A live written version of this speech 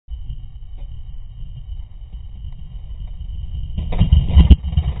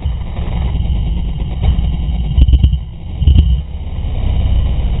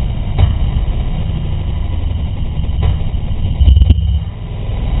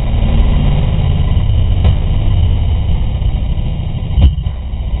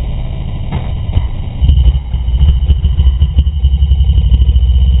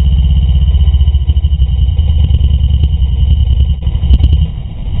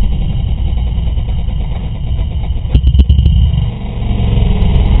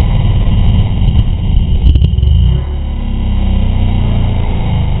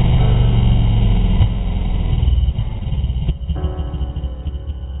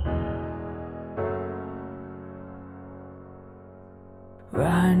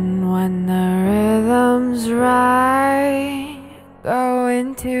Run when the rhythm's right, go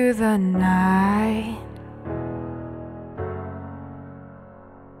into the night.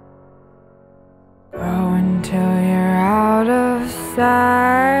 Grow until you're out of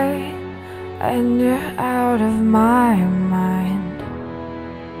sight and you're out of my mind.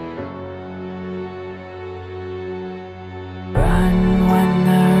 Run when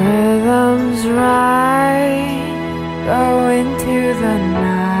the rhythm's right, go into the night.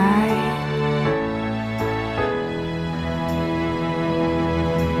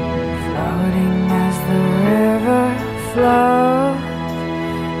 Floating as the river flows,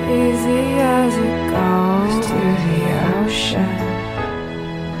 easy as it goes to the ocean.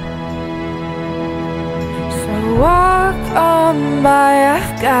 So walk on by,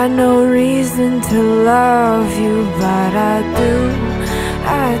 I've got no reason to love you, but I do,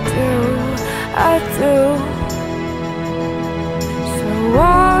 I do, I do. So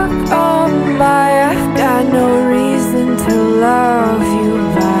walk on by, I've got no reason to love you,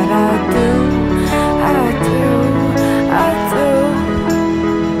 but I do, I do, I do.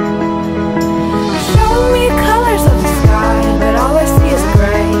 Show me colors of the sky, but all I see is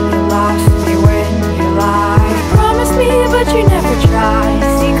gray. You lost me when you lie. You promised me, but you never try.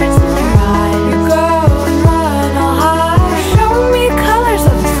 Secrets in your eyes. You go and run all high. Show me colors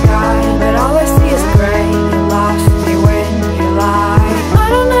of the sky, but all I see is gray. You lost me when you lie. I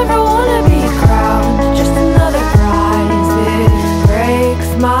don't ever wanna be crowned, just another prize. It breaks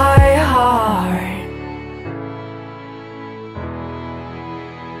my heart.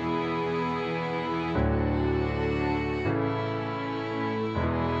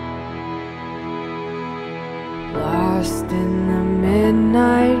 Lost in the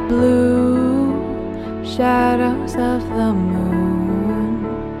midnight blue shadows of the moon.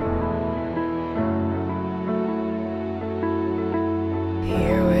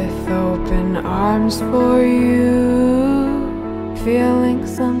 Here with open arms for you, feeling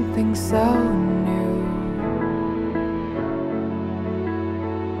something so new.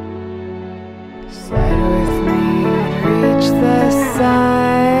 Said with me you'd reach the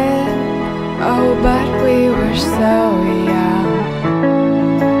sun, oh, but we were so young.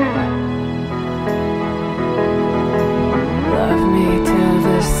 Love me till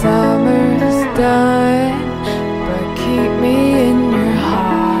the summer's done, but keep me in your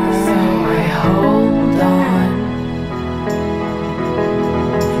heart, so I hold on.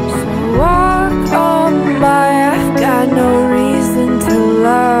 So walk on by, I've got no reason to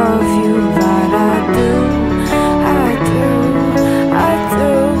love you, but I do, I do, I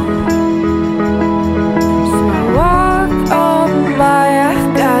do. Walk on by, I've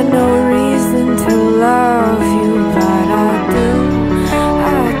got no reason to love you, but I do,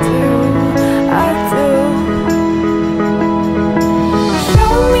 I do, I do.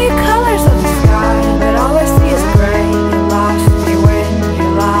 Show me colors of the sky, but all I see is gray. You lost me when you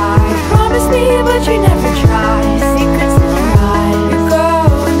lie. You promised me, but you never try. Secrets in your eyes. You go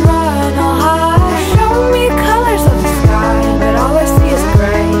and run all high. Show me colors of the sky, but all I see is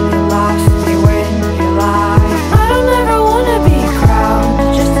gray. You lost me when you lie. I don't ever wanna be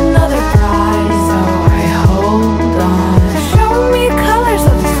crowned, just another prize, so I hold on. Show me colors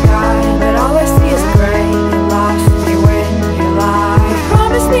of the sky, but all I see is gray. You lost me when you lie. You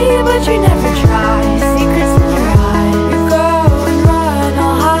promised me, but you never try. Secrets in your eyes. You go and run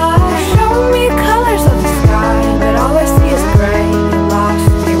all high. Show me colors of the sky, but all I see is gray. You lost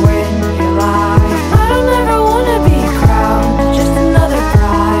me when you lie. I don't ever wanna be crowned, just another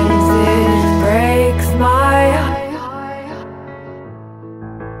prize. It breaks my heart.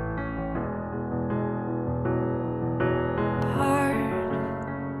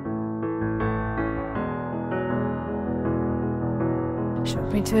 Shook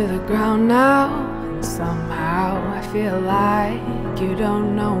me to the ground now, and somehow I feel like you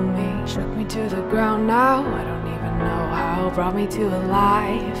don't know me. Shook me to the ground now, I don't even know how. Brought me to a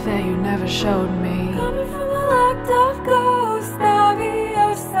life that you never showed me. Coming from the lack of ghost of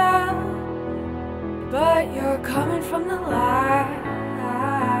yourself, but you're coming from the light.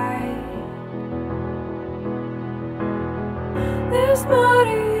 There's more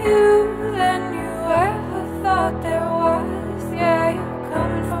to you than you ever thought there was. Yeah, you're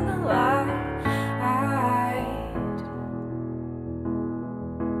coming from the light.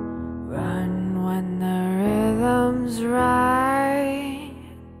 Run when the rhythm's right.